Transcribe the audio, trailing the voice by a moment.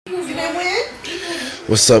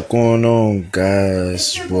What's up going on,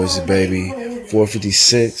 guys? Your boys the baby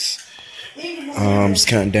 456. Just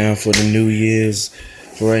counting down for the New Year's.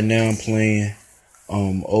 For right now I'm playing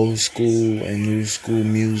old school and new school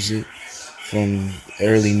music from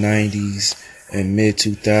early 90s and mid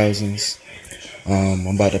 2000s. I'm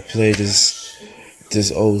about to play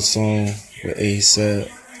this old song with ASAP,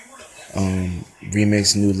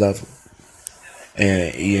 remix New Level,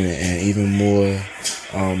 and even more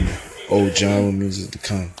old genre music to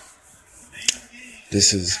come.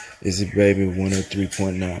 This is it baby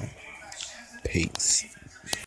 103.9. Peace.